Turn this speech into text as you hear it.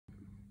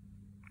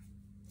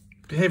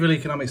Behavioural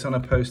economics on a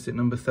post-it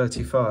number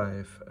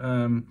 35.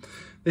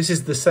 This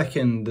is the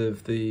second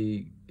of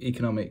the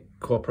economic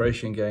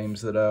cooperation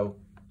games that I'll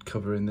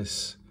cover in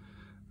this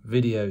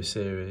video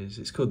series.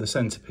 It's called the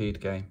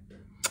centipede game.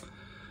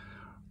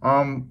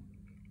 I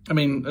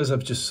mean, as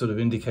I've just sort of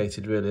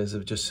indicated, really, as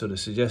I've just sort of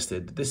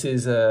suggested, this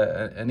is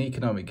an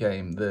economic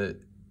game that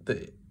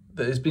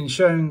has been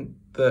shown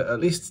that at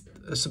least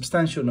a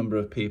substantial number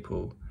of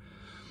people,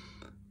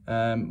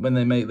 when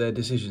they make their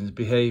decisions,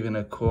 behave in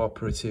a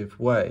cooperative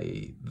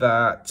way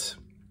that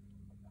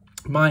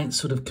might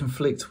sort of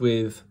conflict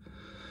with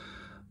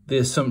the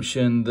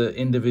assumption that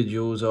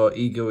individuals are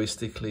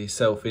egoistically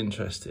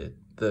self-interested,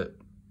 that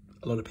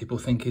a lot of people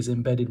think is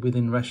embedded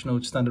within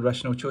standard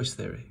rational choice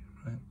theory,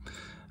 right?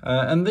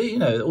 And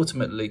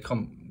ultimately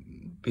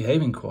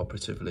behaving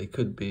cooperatively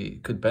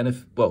could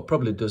benefit, well,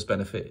 probably does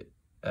benefit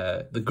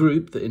the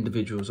group that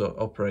individuals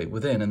operate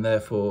within, and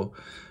therefore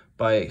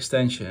by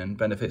extension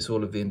benefits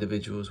all of the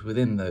individuals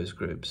within those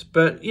groups.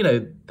 But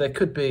there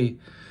could be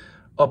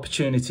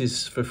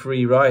opportunities for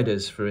free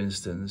riders, for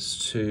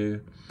instance,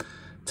 to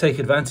take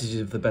advantage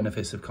of the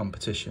benefits of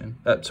competition,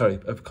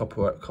 of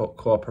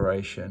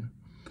cooperation,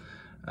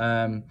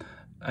 and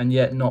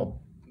yet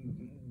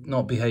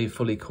not behave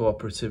fully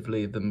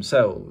cooperatively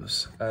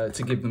themselves,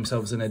 to give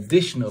themselves an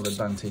additional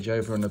advantage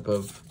over and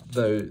above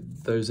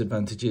those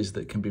advantages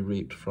that can be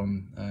reaped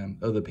from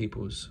other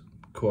people's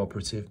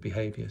cooperative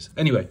behaviours.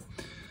 Anyway,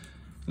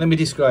 let me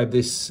describe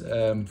this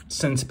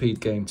centipede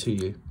game to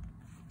you,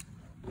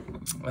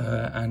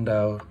 and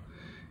I'll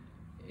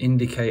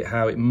indicate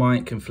how it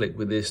might conflict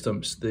with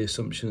the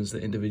assumptions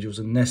that individuals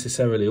are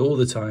necessarily all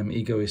the time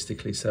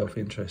egoistically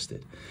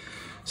self-interested.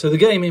 So the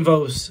game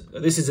involves,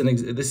 this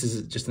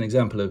is just an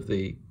example of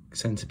the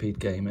centipede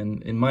game,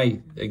 and in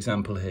my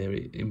example here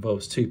it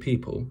involves two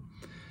people,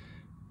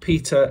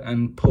 Peter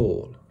and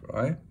Paul,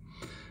 right?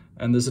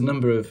 And there's a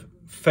number of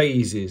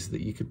phases that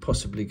you could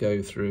possibly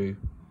go through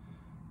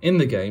in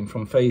the game,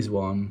 from phase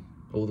 1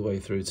 all the way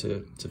through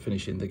to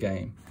finishing the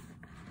game.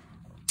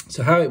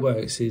 So how it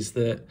works is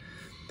that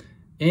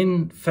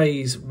in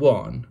phase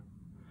 1,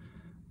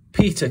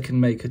 Peter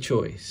can make a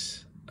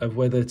choice of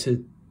whether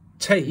to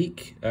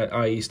take,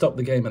 i.e. stop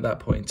the game at that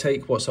point,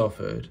 take what's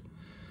offered,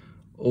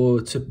 or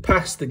to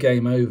pass the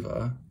game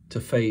over to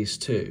phase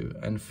 2.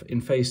 And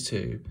in phase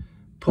 2,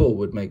 Paul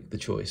would make the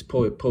choice.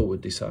 Paul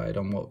would decide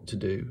on what to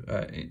do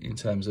in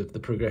terms of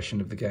the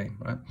progression of the game,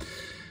 right?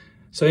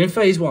 So in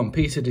phase 1,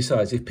 Peter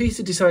decides. If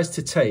Peter decides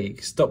to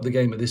stop the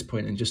game at this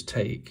point and just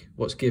take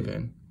what's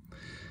given,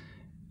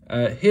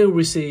 he'll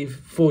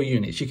receive 4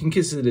 units. You can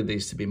consider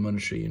these to be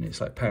monetary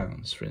units, like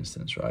pounds, for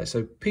instance, right?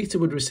 So Peter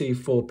would receive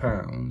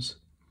 £4,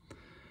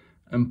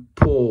 and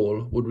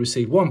Paul would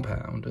receive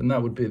 £1, and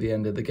that would be the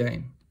end of the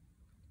game.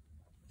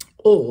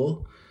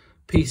 Or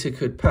Peter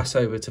could pass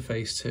over to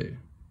phase 2.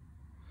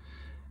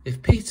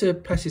 If Peter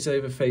passes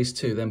over phase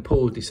 2, then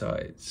Paul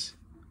decides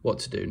what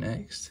to do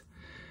next.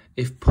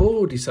 If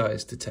Paul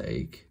decides to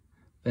take,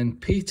 then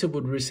Peter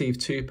would receive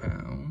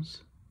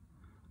 £2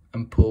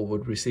 and Paul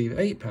would receive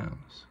 £8.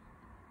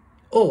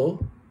 Or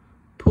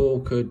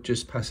Paul could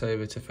just pass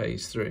over to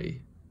phase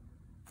 3,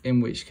 in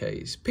which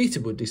case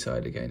Peter would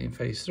decide again in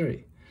phase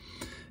 3.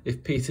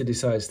 If Peter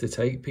decides to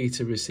take,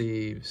 Peter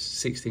receives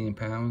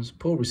 £16,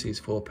 Paul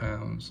receives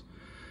 £4.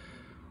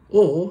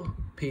 Or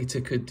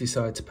Peter could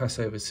decide to pass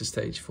over to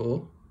stage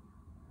 4.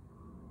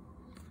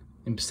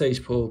 In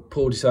stage 4,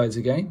 Paul decides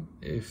again.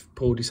 If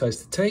Paul decides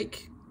to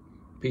take,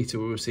 Peter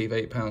will receive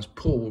 £8,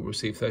 Paul will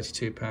receive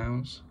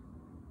 £32,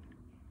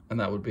 and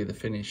that would be the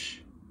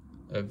finish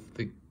of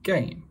the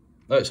game.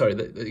 Oh, sorry,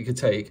 that he could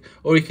take.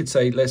 Or he could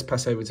say, let's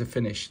pass over to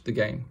finish the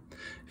game.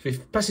 If he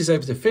passes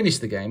over to finish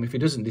the game, if he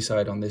doesn't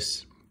decide on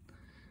this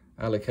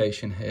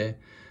allocation here,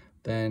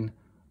 then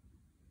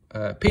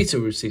Peter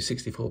will receive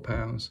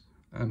 £64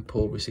 and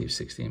Paul receives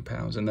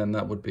 £16, and then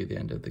that would be the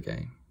end of the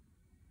game.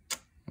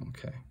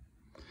 Okay.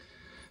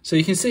 So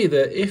you can see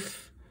that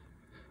if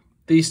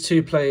these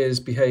two players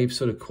behave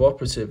sort of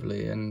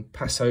cooperatively and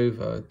pass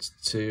over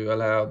to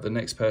allow the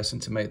next person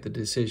to make the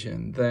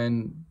decision,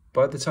 then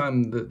by the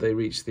time that they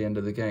reach the end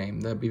of the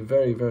game, they'll be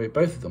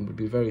both of them would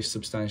be very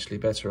substantially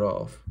better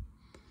off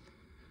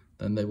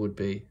than they would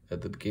be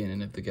at the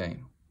beginning of the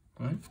game,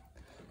 right?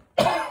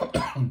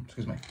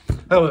 Excuse me.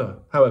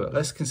 However,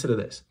 let's consider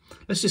this.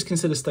 Let's just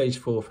consider stage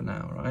 4 for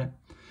now, right?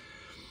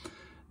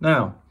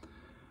 Now,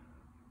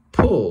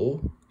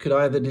 Paul could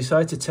either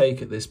decide to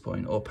take at this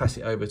point or pass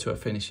it over to a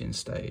finishing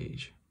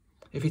stage.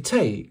 If he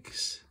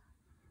takes,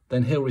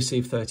 then he'll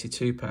receive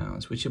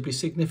 £32, which will be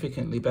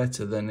significantly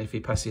better than if he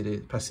passes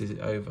it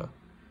over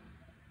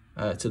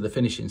to the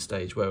finishing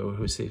stage, where he'll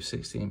receive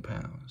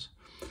 £16.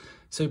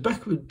 So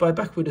by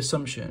backward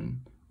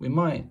assumption, we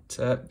might,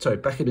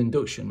 backward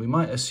induction, we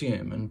might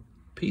assume, and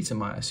Peter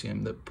might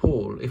assume, that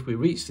Paul, if we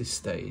reach this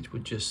stage,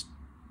 would just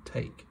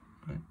take,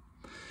 right?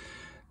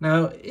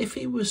 Now, if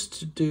he was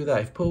to do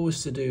that, if Paul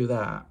was to do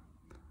that,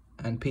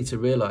 and Peter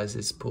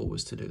realises Paul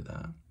was to do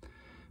that,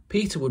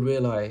 Peter would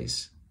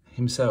realise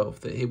himself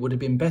that it would have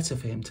been better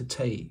for him to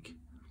take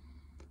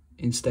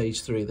in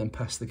stage 3 than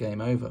pass the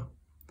game over.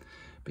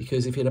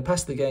 because if he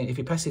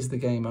passes the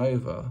game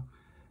over,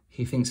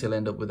 he thinks he'll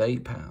end up with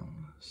 £8.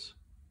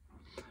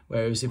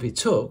 Whereas if he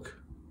took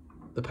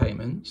the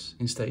payments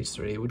in stage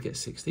 3, he would get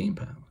 £16.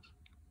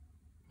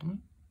 Right?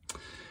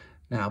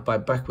 Now, by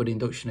backward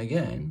induction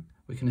again,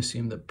 we can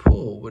assume that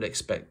Paul would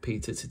expect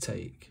Peter to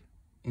take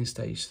in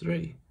stage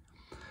 3.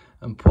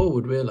 And Paul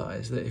would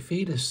realise that if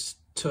he just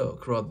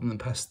took rather than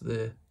passed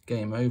the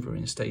game over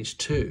in stage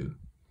 2,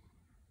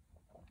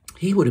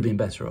 he would have been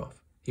better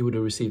off. He would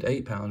have received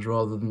 £8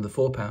 rather than the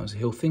 £4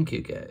 he'll think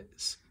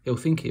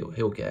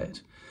he'll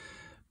get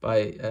by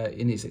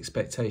in his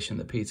expectation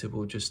that Peter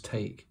will just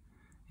take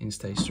in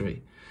stage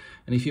 3.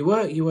 And if you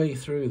work your way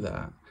through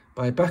that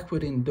by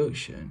backward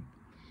induction,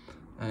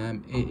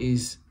 it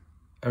is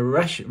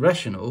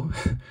rational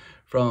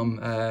from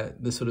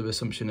the sort of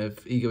assumption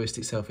of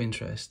egoistic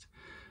self-interest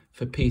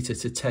for Peter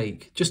to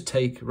just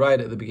take right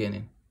at the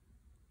beginning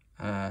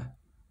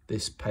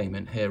this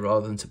payment here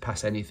rather than to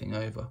pass anything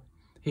over.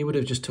 He would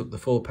have just took the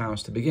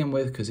 £4 to begin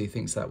with because he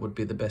thinks that would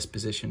be the best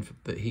position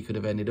that he could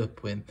have ended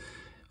up in,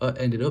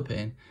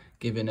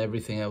 given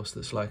everything else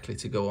that's likely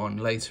to go on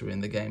later in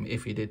the game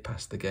if he did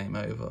pass the game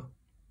over.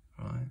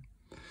 Right.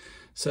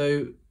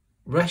 So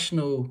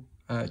rational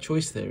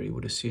choice theory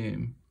would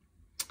assume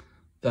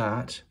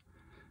that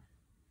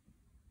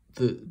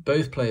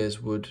both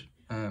players would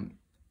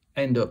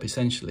end up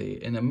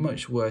essentially in a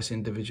much worse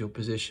individual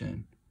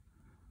position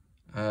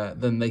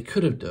than they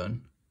could have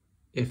done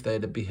if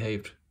they'd have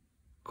behaved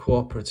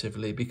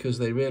cooperatively, because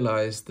they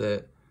realised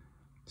that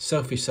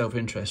selfish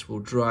self-interest will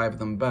drive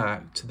them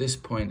back to this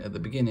point at the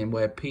beginning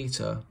where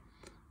Peter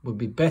would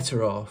be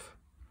better off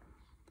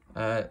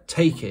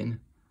taking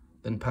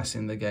than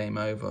passing the game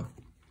over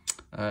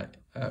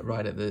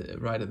right at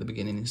the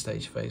beginning in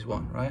phase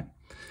 1, right?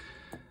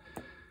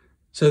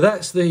 So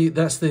that's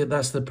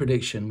the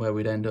prediction where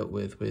we'd end up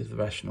with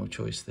rational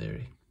choice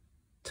theory.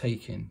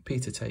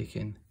 Peter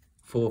taking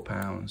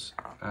 £4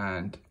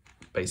 and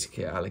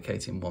basically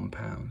allocating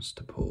 £1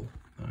 to Paul.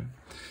 Right?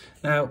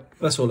 Now,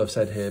 that's all I've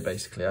said here,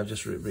 basically. I've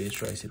just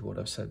reiterated what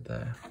I've said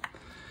there.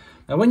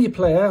 Now, when you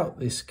play out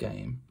this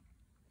game,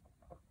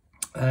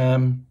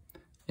 in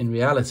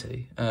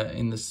reality,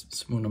 in the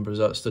small number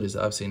of studies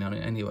that I've seen on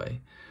it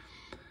anyway,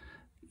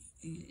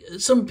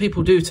 some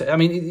people do I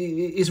mean,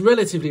 it's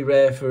relatively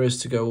rare for us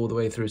to go all the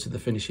way through to the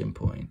finishing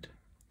point,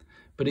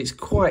 but it's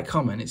quite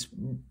common. It's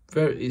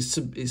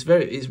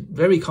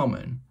very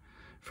common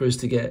for us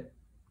to get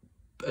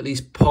at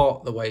least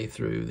part the way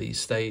through these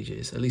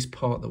stages.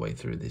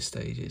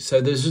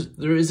 So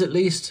there is at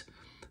least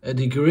a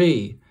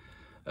degree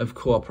of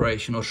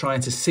cooperation, or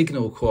trying to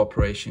signal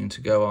cooperation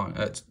to go on,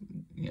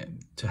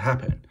 to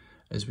happen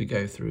as we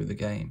go through the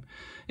game.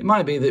 It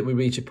might be that we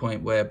reach a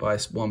point whereby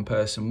one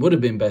person would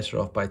have been better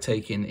off by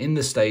taking in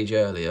the stage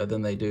earlier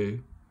than they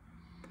do,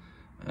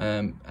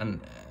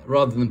 and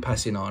rather than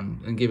passing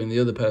on and giving the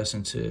other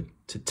person to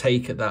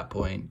take at that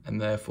point,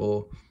 and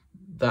therefore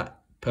that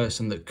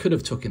person that could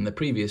have took in the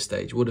previous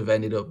stage would have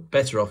ended up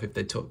better off if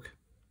they took,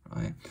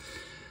 right?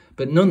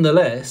 But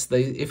nonetheless,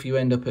 if you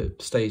end up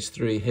at stage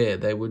 3 here,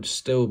 they would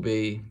still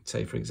be,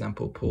 say for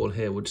example, Paul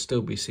here would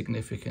still be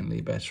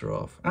significantly better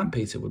off, and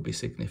Peter would be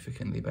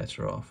significantly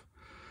better off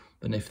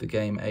than if the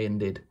game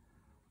ended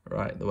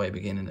right at the way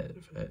beginning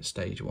at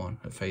stage 1,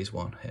 at phase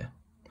 1 here,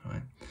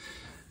 right?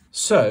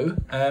 So,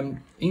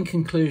 in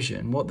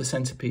conclusion, what the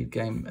centipede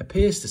game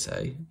appears to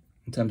say,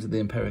 in terms of the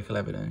empirical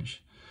evidence,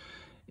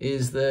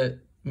 is that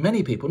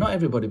many people, not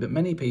everybody, but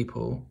many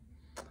people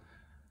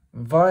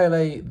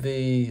violate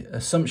the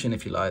assumption,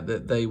 if you like,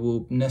 that they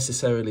will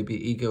necessarily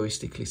be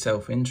egoistically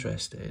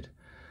self-interested.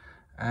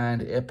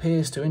 And it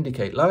appears to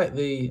indicate, like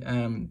the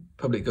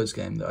public goods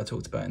game that I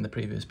talked about in the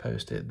previous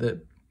post,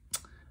 that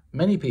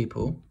many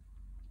people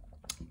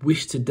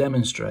wish to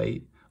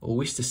demonstrate or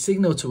wish to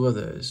signal to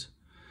others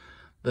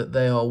that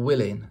they are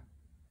willing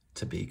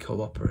to be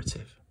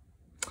cooperative.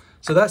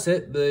 So that's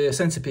it, the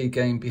centipede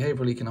game,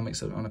 behavioural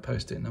economics on a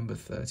post-it number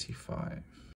 35.